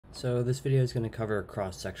So this video is going to cover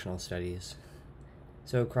cross-sectional studies.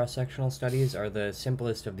 So cross-sectional studies are the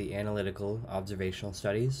simplest of the analytical observational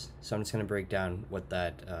studies. So I'm just going to break down what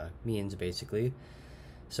that means basically.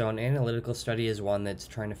 So an analytical study is one that's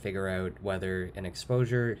trying to figure out whether an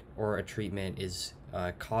exposure or a treatment is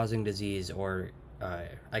causing disease, or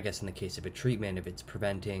I guess in the case of a treatment, if it's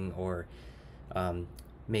preventing or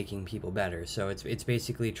making people better. So it's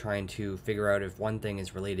basically trying to figure out if one thing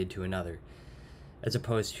is related to another, as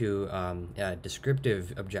opposed to a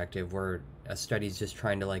descriptive objective where a study is just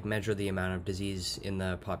trying to measure the amount of disease in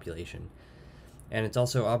the population. And it's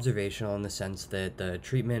also observational in the sense that the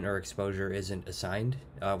treatment or exposure isn't assigned.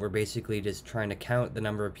 We're basically just trying to count the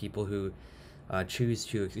number of people who choose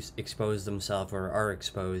to expose themselves or are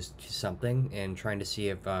exposed to something, and trying to see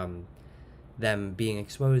if them being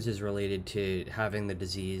exposed is related to having the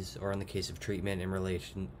disease, or in the case of treatment,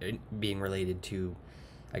 being related to,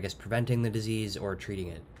 I guess, preventing the disease or treating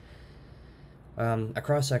it. A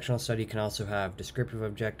cross-sectional study can also have descriptive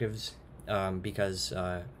objectives, because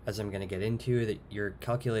as I'm going to get into, that you're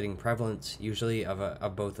calculating prevalence usually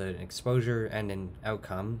of both an exposure and an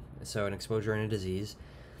outcome, so an exposure and a disease,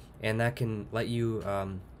 and that can let you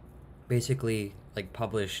basically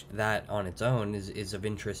publish that on its own is of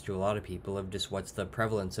interest to a lot of people, of just what's the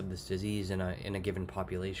prevalence of this disease in a given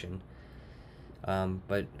population.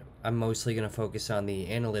 But I'm mostly going to focus on the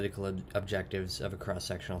analytical objectives of a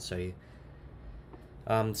cross-sectional study.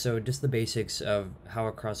 So just the basics of how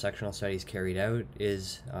a cross-sectional study is carried out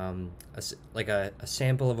is a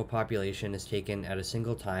sample of a population is taken at a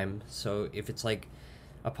single time. So if it's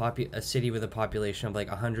a city with a population of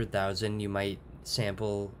 100,000, you might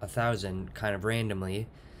sample 1,000 kind of randomly.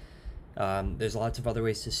 There's lots of other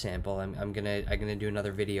ways to sample. I'm gonna do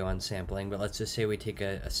another video on sampling, but let's just say we take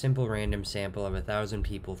a simple random sample of 1,000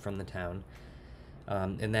 people from the town,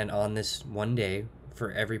 and then on this one day,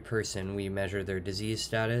 for every person, we measure their disease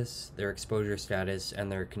status, their exposure status, and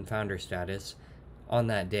their confounder status on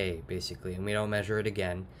that day, basically, and we don't measure it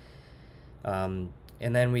again.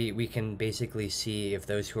 And then we can basically see if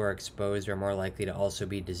those who are exposed are more likely to also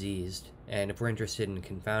be diseased. And if we're interested in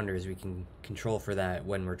confounders, we can control for that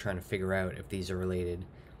when we're trying to figure out if these are related.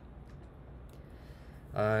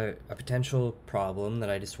 A potential problem that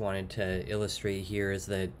I just wanted to illustrate here is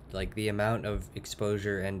that the amount of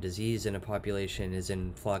exposure and disease in a population is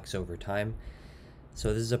in flux over time.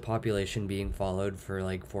 So this is a population being followed for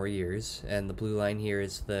 4 years, and the blue line here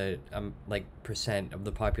is the percent of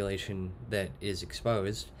the population that is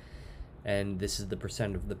exposed, and this is the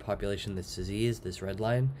percent of the population that's diseased, this red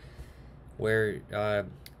line, where a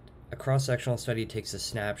cross-sectional study takes a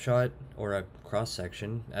snapshot or a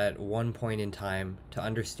cross-section at one point in time to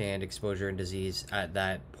understand exposure and disease at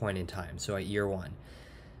that point in time, so at year one.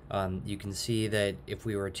 You can see that if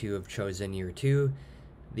we were to have chosen year two,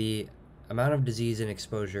 the amount of disease and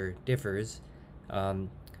exposure differs.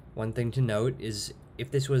 One thing to note is, if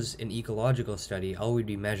this was an ecological study, all we'd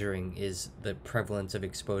be measuring is the prevalence of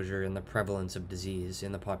exposure and the prevalence of disease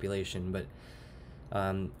in the population. But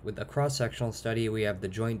with a cross-sectional study, we have the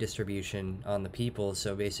joint distribution on the people,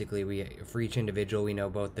 so basically for each individual we know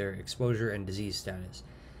both their exposure and disease status.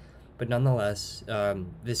 But nonetheless,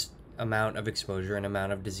 this amount of exposure and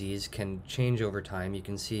amount of disease can change over time. You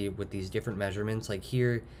can see with these different measurements,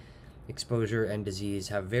 here, exposure and disease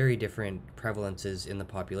have very different prevalences in the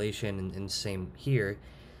population, and same here.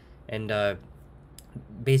 And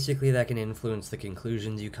basically that can influence the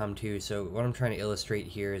conclusions you come to. So what I'm trying to illustrate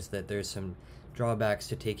here is that there's some drawbacks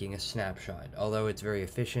to taking a snapshot. Although it's very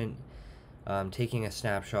efficient, taking a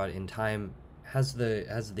snapshot in time has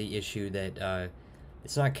the issue that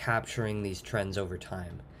it's not capturing these trends over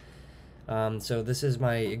time. So this is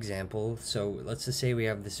my example. So let's just say we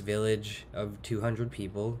have this village of 200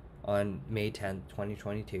 people on May 10th,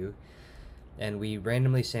 2022, and we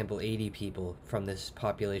randomly sample 80 people from this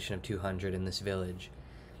population of 200 in this village.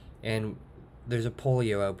 And there's a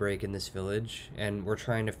polio outbreak in this village, and we're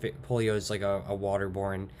trying to polio is a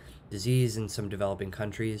waterborne disease in some developing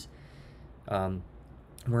countries.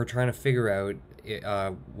 We're trying to figure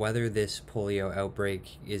out whether this polio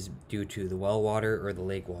outbreak is due to the well water or the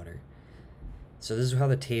lake water. So this is how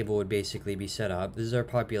the table would basically be set up. This is our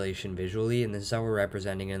population visually, and this is how we're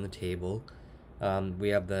representing it in the table. We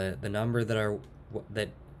have the number that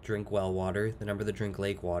drink well water, the number that drink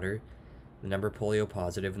lake water, the number polio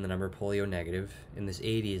positive, and the number polio negative. And this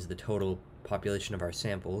 80 is the total population of our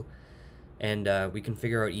sample. And we can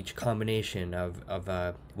figure out each combination of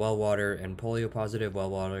well water and polio positive, well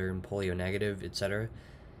water and polio negative, etc.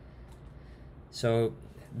 So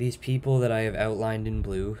these people that I have outlined in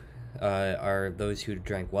blue are those who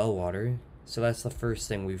drank well water. So that's the first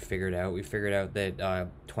thing we've figured out. We figured out that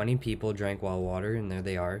 20 people drank well water, and there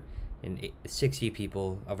they are, and 60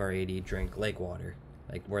 people of our 80 drink lake water,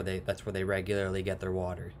 like that's where they regularly get their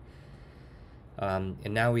water. And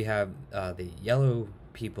now we have the yellow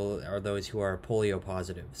people are those who are polio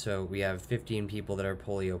positive. So we have 15 people that are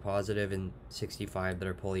polio positive and 65 that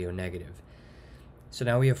are polio negative. So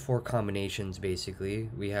now we have 4 combinations basically.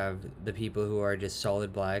 We have the people who are just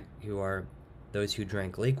solid black, who are those who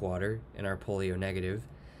drank lake water and are polio negative.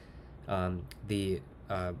 The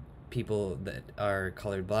people that are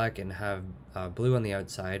colored black and have blue on the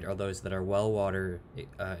outside are those that are well water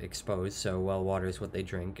exposed. So well water is what they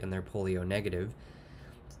drink, and they're polio negative.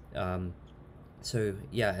 So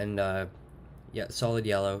yeah, and yeah, solid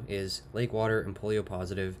yellow is lake water and polio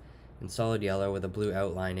positive, and solid yellow with a blue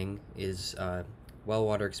outlining is well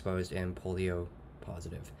water exposed and polio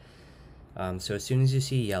positive. So as soon as you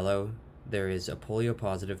see yellow, there is a polio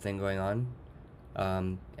positive thing going on.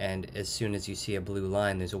 And as soon as you see a blue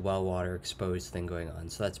line, there's a well water exposed thing going on.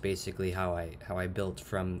 So that's basically how I built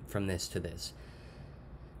from this to this.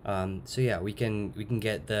 So yeah, we can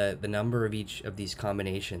get the number of each of these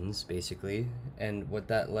combinations basically, and what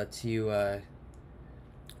that lets you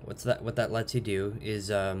what that lets you do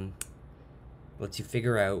is lets you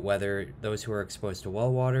figure out whether those who are exposed to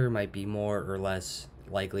well water might be more or less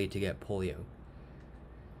likely to get polio.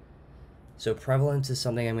 So prevalence is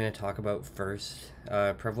something I'm going to talk about first.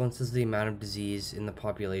 Prevalence is the amount of disease in the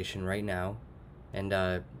population right now, and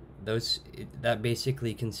that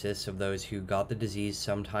basically consists of those who got the disease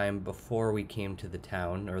sometime before we came to the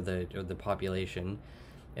town or the population,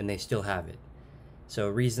 and they still have it. So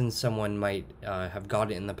reasons someone might have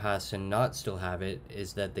got it in the past and not still have it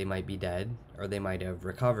is that they might be dead, or they might have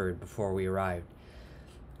recovered before we arrived.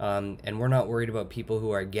 And we're not worried about people who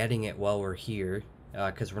are getting it while we're here,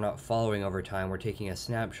 because we're not following over time. We're taking a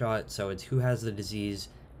snapshot, so it's who has the disease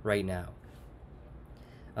right now.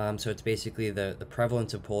 So it's basically the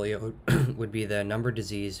prevalence of polio would be the number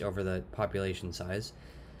diseased over the population size.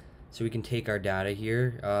 So we can take our data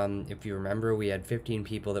here. If you remember, we had 15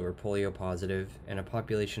 people that were polio positive and a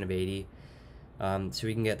population of 80. So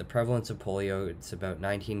we can get the prevalence of polio. It's about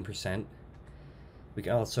 19%. We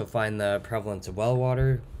can also find the prevalence of well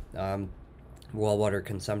water. Well water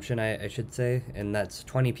consumption, I should say, and that's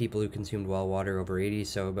 20 people who consumed well water over 80,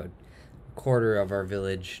 so about a quarter of our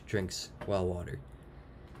village drinks well water.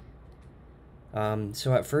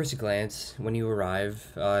 So at first glance, when you arrive,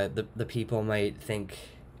 the people might think,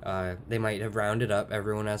 they might have rounded up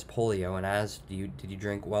everyone has polio and asked, did you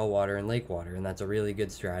drink well water and lake water? And that's a really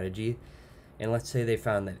good strategy. And let's say they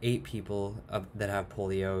found that 8 people that have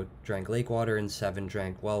polio drank lake water and 7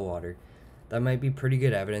 drank well water. That might be pretty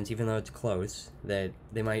good evidence, even though it's close, that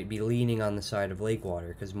they might be leaning on the side of lake water,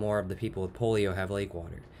 because more of the people with polio have lake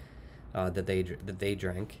water that they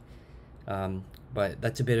drank. But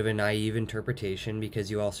that's a bit of a naive interpretation,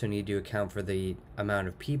 because you also need to account for the amount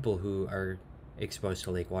of people who are exposed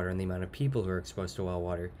to lake water and the amount of people who are exposed to well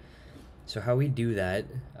water. So how we do that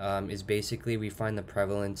is basically we find the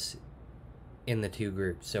prevalence in the 2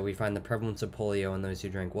 groups. So we find the prevalence of polio in those who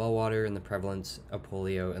drank well water and the prevalence of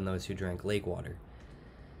polio in those who drank lake water.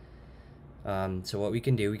 So what we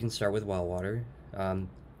can do, we can start with well water.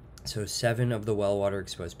 So 7 of the well water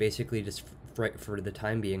exposed. Basically, just for the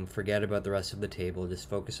time being, forget about the rest of the table. Just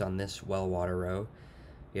focus on this well water row.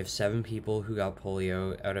 We have 7 people who got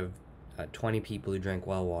polio out of 20 people who drank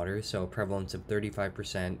well water. So a prevalence of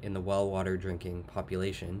 35% in the well water drinking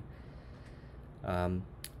population.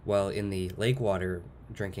 Well, in the lake water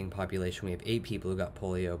drinking population, we have 8 people who got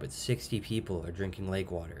polio, but 60 people are drinking lake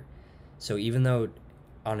water. So even though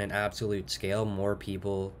on an absolute scale, more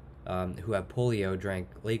people who have polio drank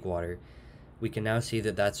lake water, we can now see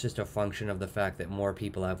that that's just a function of the fact that more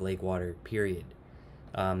people have lake water, period.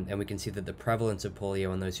 And we can see that the prevalence of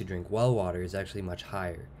polio in those who drink well water is actually much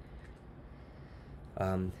higher.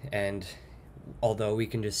 And although we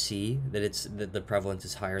can just see that the prevalence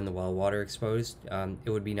is higher in the well water exposed, it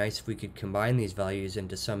would be nice if we could combine these values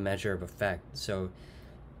into some measure of effect. So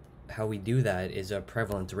how we do that is a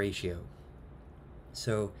prevalence ratio.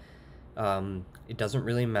 So it doesn't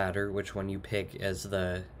really matter which one you pick as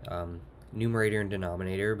the numerator and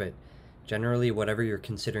denominator, but generally whatever you're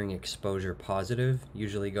considering exposure positive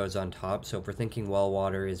usually goes on top. So if we're thinking well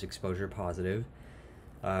water is exposure positive,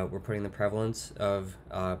 we're putting the prevalence of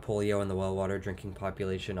polio in the well water drinking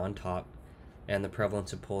population on top, and the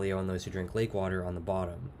prevalence of polio in those who drink lake water on the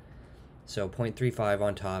bottom. So 0.35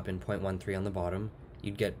 on top and 0.13 on the bottom.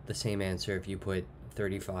 You'd get the same answer if you put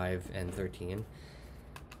 35 and 13.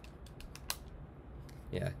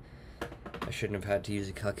 Yeah, I shouldn't have had to use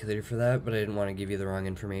a calculator for that, but I didn't want to give you the wrong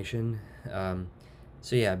information.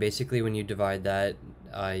 So yeah, basically when you divide that,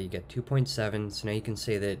 you get 2.7. So now you can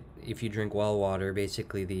say that if you drink well water,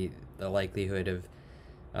 basically the likelihood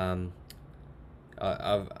um,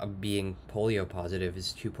 of being polio positive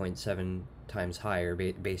is 2.7 times higher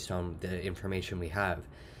based on the information we have.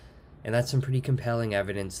 And that's some pretty compelling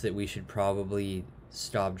evidence that we should probably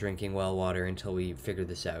stop drinking well water until we figure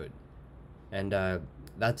this out. And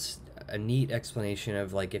that's a neat explanation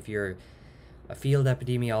of like if you're a field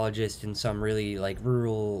epidemiologist in some really like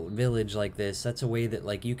rural village like this, that's a way that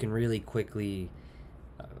like you can really quickly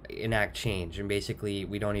enact change. And basically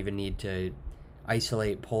we don't even need to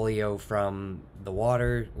isolate polio from the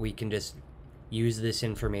water. We can just use this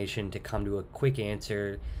information to come to a quick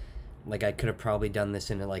answer. Like I could have probably done this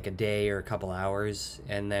in like a day or a couple hours,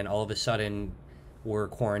 and then all of a sudden we're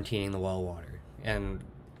quarantining the well water, and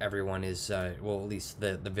everyone is well, at least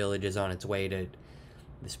the village is on its way to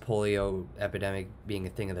this polio epidemic being a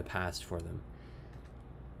thing of the past for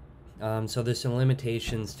them. So there's some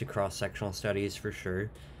limitations to cross-sectional studies for sure.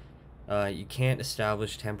 You can't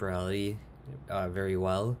establish temporality very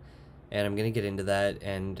well, and I'm going to get into that.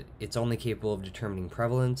 And it's only capable of determining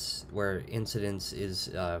prevalence, where incidence is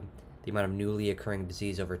the amount of newly occurring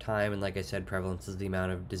disease over time, and like I said, prevalence is the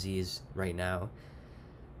amount of disease right now.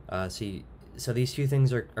 So these two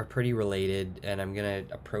things are pretty related, and I'm going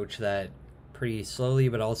to approach that pretty slowly,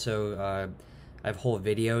 but also I have whole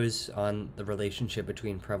videos on the relationship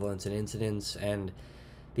between prevalence and incidence and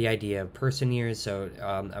the idea of person years. So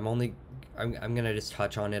I'm gonna just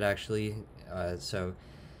touch on it actually. So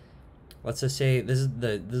let's just say this is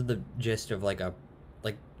the gist of like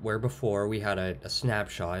where before we had a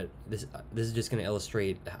snapshot. This is just gonna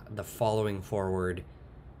illustrate the following forward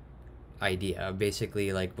idea.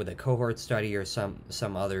 Basically, like with a cohort study or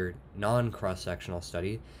some other non cross-sectional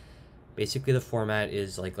study. Basically, the format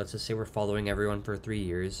is like, let's just say we're following everyone for 3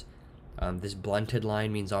 years. This blunted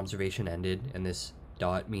line means observation ended, and this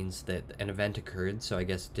dot means that an event occurred, so I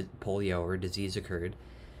guess polio or disease occurred.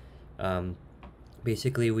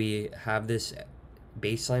 Basically, we have this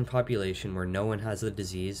baseline population where no one has the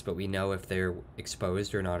disease, but we know if they're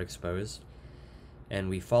exposed or not exposed. And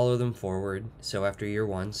we follow them forward. So after year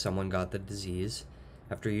 1, someone got the disease.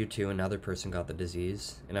 After year 2, another person got the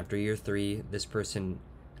disease. And after year 3, this person,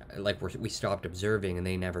 like we stopped observing and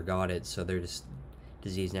they never got it, so they're just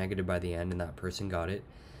disease negative by the end, and that person got it.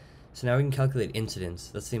 So now we can calculate incidence.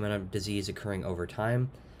 That's the amount of disease occurring over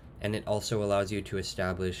time, and it also allows you to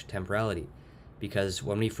establish temporality, because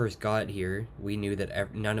when we first got here, we knew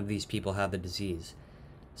that none of these people had the disease.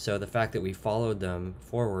 So the fact that we followed them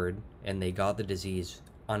forward and they got the disease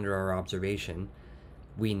under our observation,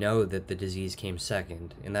 we know that the disease came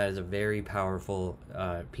second, and that is a very powerful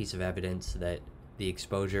piece of evidence that the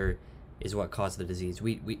exposure is what caused the disease.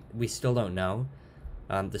 We still don't know.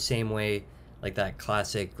 The same way, like that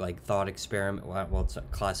classic like thought experiment. Well, it's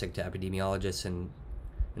classic to epidemiologists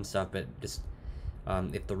and stuff. But just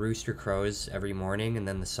if the rooster crows every morning and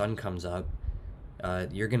then the sun comes up,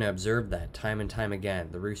 you're gonna observe that time and time again.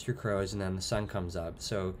 The rooster crows and then the sun comes up.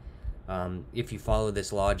 So if you follow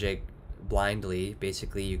this logic blindly,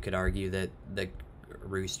 basically you could argue that the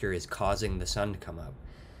rooster is causing the sun to come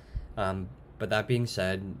up. But that being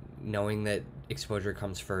said, knowing that exposure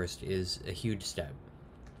comes first is a huge step.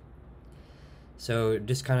 So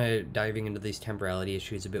just kind of diving into these temporality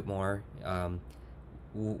issues a bit more,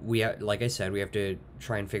 like I said, we have to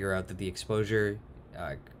try and figure out that the exposure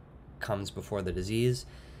comes before the disease,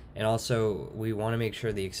 and also we want to make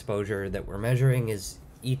sure the exposure that we're measuring is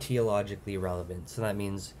etiologically relevant. So that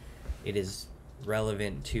means it is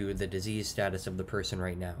relevant to the disease status of the person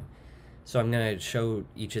right now. So I'm going to show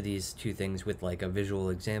each of these two things with like a visual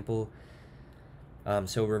example.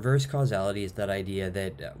 So reverse causality is that idea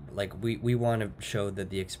that like we want to show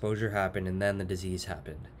that the exposure happened and then the disease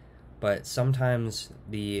happened. But sometimes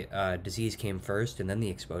the disease came first and then the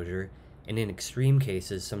exposure. And in extreme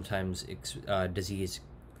cases, sometimes disease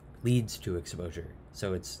leads to exposure.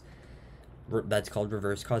 So that's called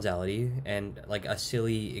reverse causality. And like a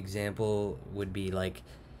silly example would be like,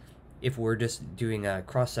 if we're just doing a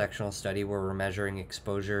cross-sectional study where we're measuring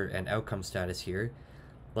exposure and outcome status here,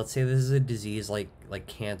 let's say this is a disease like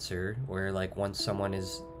cancer, where like once someone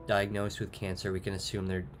is diagnosed with cancer, we can assume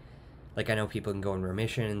they're, like I know people can go in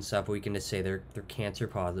remission and stuff, but we can just say they're cancer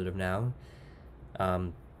positive now.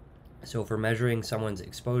 So if we're measuring someone's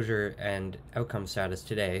exposure and outcome status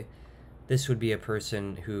today, this would be a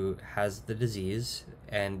person who has the disease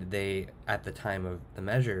and they, at the time of the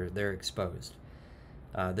measure, they're exposed.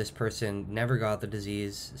 This person never got the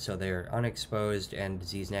disease, so they're unexposed and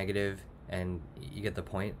disease negative, and you get the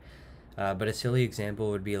point. But a silly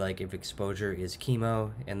example would be like if exposure is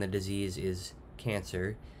chemo and the disease is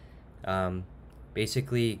cancer, um,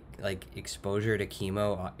 basically, like, exposure to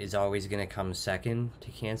chemo is always going to come second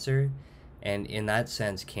to cancer. And in that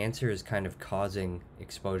sense, cancer is kind of causing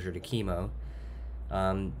exposure to chemo.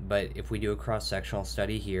 But if we do a cross-sectional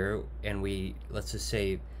study here, and let's just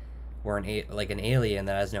say we're an alien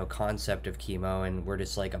that has no concept of chemo, and we're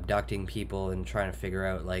just like abducting people and trying to figure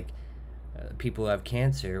out like people who have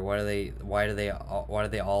cancer, why do they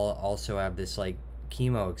all also have this like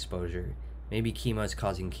chemo exposure? Maybe chemo is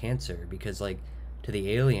causing cancer, because like to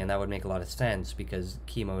the alien that would make a lot of sense, because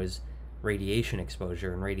chemo is radiation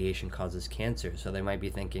exposure and radiation causes cancer. So they might be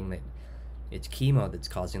thinking that it's chemo that's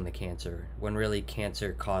causing the cancer, when really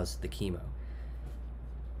cancer caused the chemo.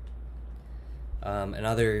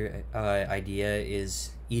 Another idea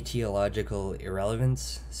is etiological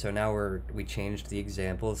irrelevance. So now we changed the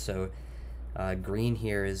example. So green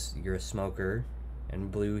here is you're a smoker,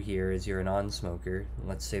 and blue here is you're a non-smoker.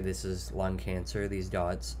 Let's say this is lung cancer, these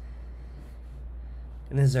dots.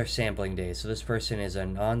 And this is our sampling day. So this person is a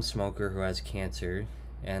non-smoker who has cancer,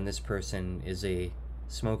 and this person is a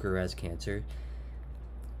smoker who has cancer.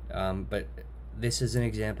 But this is an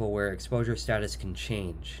example where exposure status can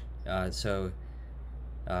change.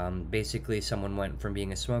 Basically someone went from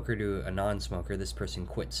being a smoker to a non-smoker. This person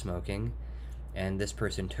quit smoking, and this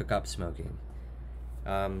person took up smoking.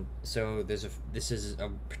 So this is a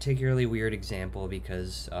particularly weird example,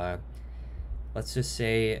 because let's just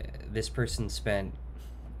say this person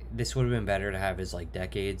this would have been better to have as like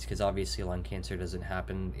decades, because obviously lung cancer doesn't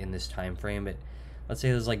happen in this time frame, but let's say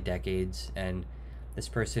it was like decades, and this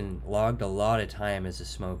person logged a lot of time as a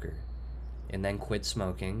smoker and then quit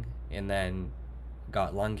smoking and then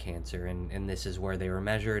got lung cancer, and this is where they were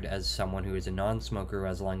measured as someone who is a non-smoker who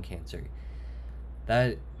has lung cancer.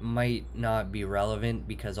 That might not be relevant,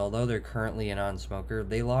 because although they're currently a non-smoker,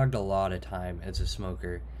 they logged a lot of time as a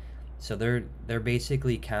smoker. So they're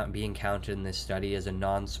basically being counted in this study as a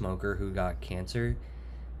non-smoker who got cancer,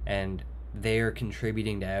 and they are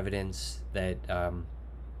contributing to evidence that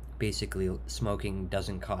basically smoking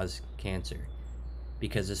doesn't cause cancer.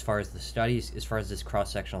 Because as far as this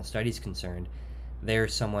cross-sectional study is concerned, they're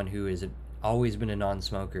someone who has always been a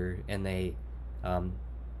non-smoker, and they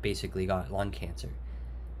basically got lung cancer.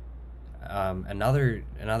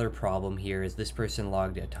 Another problem here is this person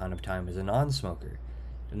logged a ton of time as a non-smoker,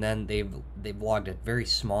 and then they've logged a very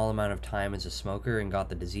small amount of time as a smoker and got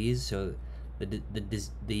the disease. So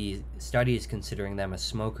the study is considering them a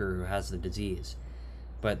smoker who has the disease,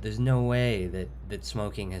 but there's no way that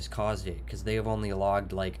smoking has caused it, because they have only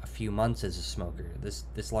logged like a few months as a smoker.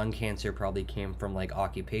 This lung cancer probably came from like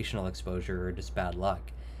occupational exposure or just bad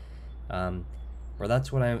luck. Or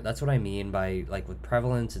that's what I mean by, like, with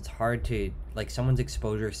prevalence, it's hard to, like, someone's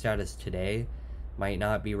exposure status today might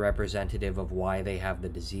not be representative of why they have the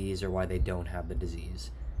disease or why they don't have the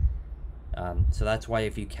disease. So that's why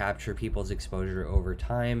if you capture people's exposure over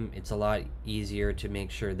time, it's a lot easier to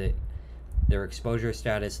make sure that their exposure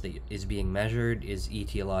status that is being measured is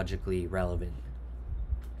etiologically relevant.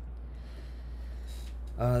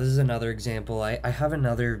 This is another example. I have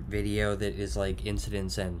another video that is like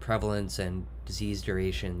incidence and prevalence and disease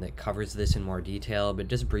duration that covers this in more detail, but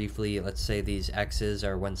just briefly, let's say these X's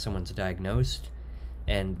are when someone's diagnosed,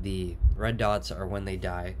 and the red dots are when they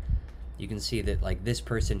die. You can see that like this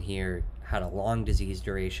person here had a long disease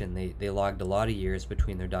duration. They logged a lot of years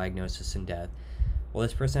between their diagnosis and death. Well,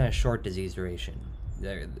 this person had a short disease duration.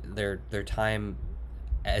 Their time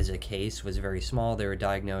as a case was very small. They were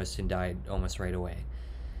diagnosed and died almost right away.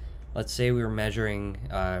 Let's say we were measuring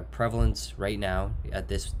prevalence right now at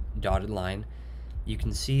this dotted line. You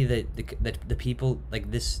can see that the people, like,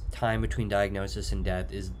 this time between diagnosis and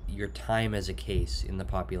death is your time as a case in the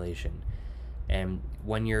population. And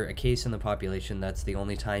when you're a case in the population, that's the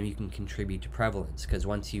only time you can contribute to prevalence, because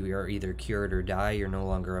once you are either cured or die, you're no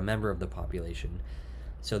longer a member of the population.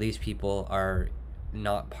 So these people are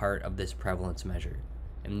not part of this prevalence measure.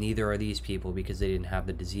 And neither are these people, because they didn't have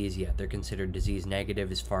the disease yet. They're considered disease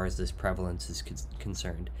negative as far as this prevalence is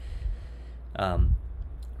concerned.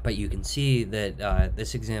 But you can see that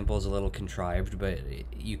this example is a little contrived, but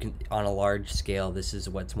you can, on a large scale, this is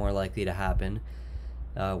what's more likely to happen,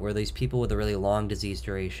 where these people with a really long disease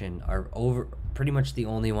duration are pretty much the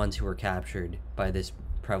only ones who are captured by this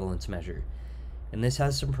prevalence measure. And this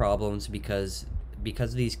has some problems because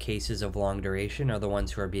these cases of long duration are the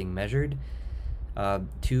ones who are being measured.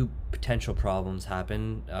 Two potential problems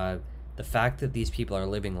happen. The fact that these people are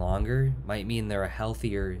living longer might mean they're a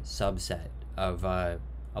healthier subset of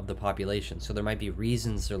the population. So there might be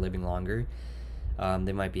reasons they're living longer.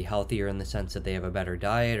 They might be healthier in the sense that they have a better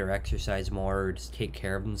diet or exercise more or just take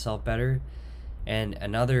care of themselves better. And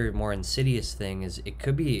another more insidious thing is it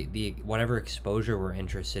could be the whatever exposure we're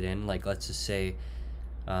interested in. Like, let's just say,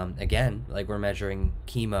 again, like we're measuring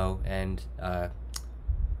chemo and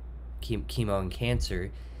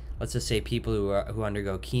cancer. Let's just say people who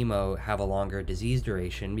undergo chemo have a longer disease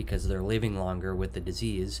duration because they're living longer with the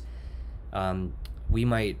disease. We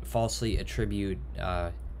might falsely attribute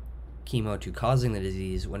chemo to causing the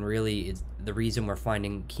disease when really it's the reason we're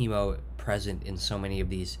finding chemo present in so many of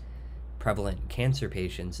these prevalent cancer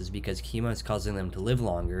patients is because chemo is causing them to live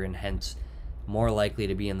longer and hence more likely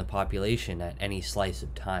to be in the population at any slice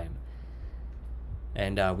of time.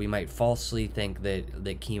 And we might falsely think that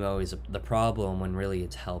chemo is the problem when really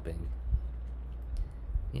it's helping.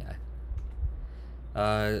 Yeah.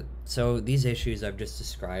 So these issues I've just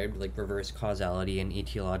described, like reverse causality and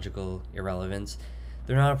etiological irrelevance,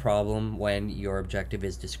 they're not a problem when your objective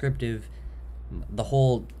is descriptive. My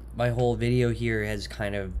whole video here has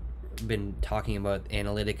kind of been talking about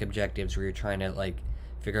analytic objectives where you're trying to like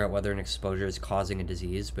figure out whether an exposure is causing a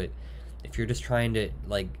disease, but if you're just trying to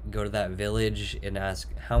like go to that village and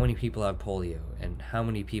ask how many people have polio and how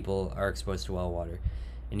many people are exposed to well water,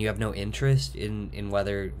 and you have no interest in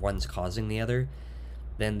whether one's causing the other,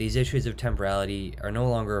 then these issues of temporality are no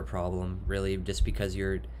longer a problem, really, just because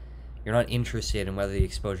you're not interested in whether the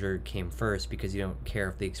exposure came first because you don't care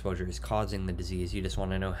if the exposure is causing the disease. You just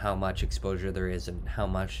want to know how much exposure there is and how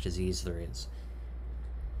much disease there is.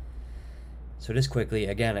 So just quickly,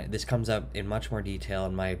 again, this comes up in much more detail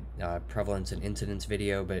in my prevalence and incidence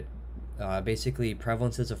video, but basically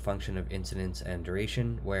prevalence is a function of incidence and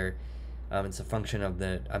duration, where it's a function of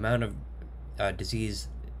the amount of disease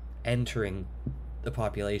entering the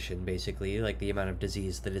population, basically, like the amount of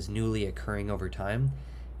disease that is newly occurring over time,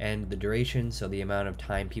 and the duration, so the amount of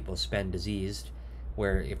time people spend diseased,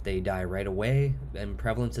 where if they die right away, then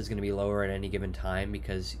prevalence is going to be lower at any given time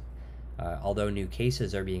because although new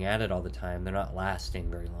cases are being added all the time, they're not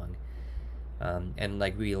lasting very long. And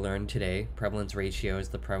like we learned today, prevalence ratio is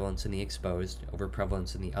the prevalence in the exposed over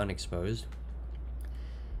prevalence in the unexposed.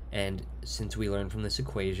 And since we learned from this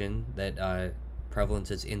equation that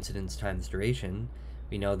prevalence is incidence times duration,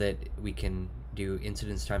 we know that we can do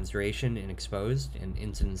incidence times duration in exposed and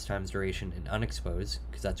incidence times duration in unexposed,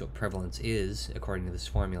 because that's what prevalence is according to this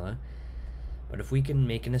formula. But if we can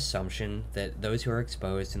make an assumption that those who are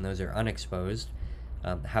exposed and those who are unexposed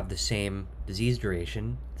have the same disease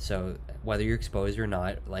duration, so whether you're exposed or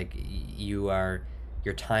not, like your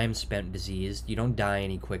time spent diseased, you don't die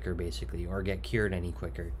any quicker basically or get cured any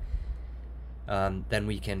quicker, then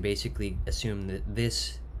we can basically assume that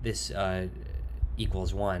this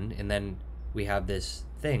equals 1, and then we have this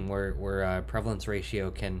thing where prevalence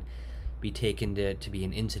ratio can be taken to be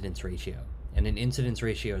an incidence ratio. And an incidence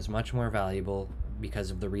ratio is much more valuable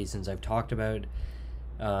because of the reasons I've talked about.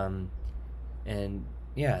 And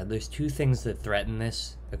yeah, there's two things that threaten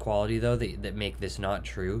this equality, though, that make this not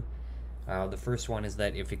true. The first one is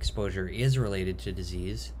that if exposure is related to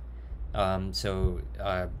disease,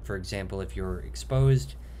 for example, if you're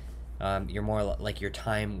exposed, you're more like your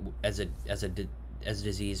time as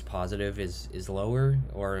disease positive is lower,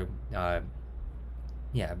 or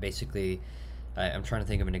yeah, basically. I'm trying to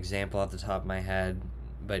think of an example off the top of my head,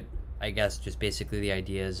 but I guess just basically the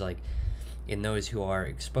idea is like in those who are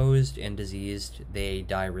exposed and diseased, they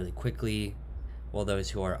die really quickly, while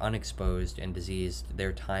those who are unexposed and diseased,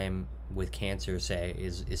 their time with cancer, say,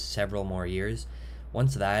 is several more years.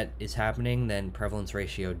 Once that is happening, then prevalence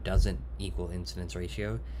ratio doesn't equal incidence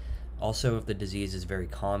ratio. Also, if the disease is very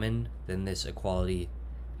common, then this equality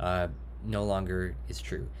no longer is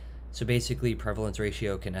true. So basically, prevalence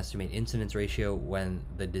ratio can estimate incidence ratio when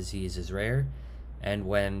the disease is rare and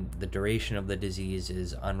when the duration of the disease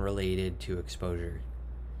is unrelated to exposure.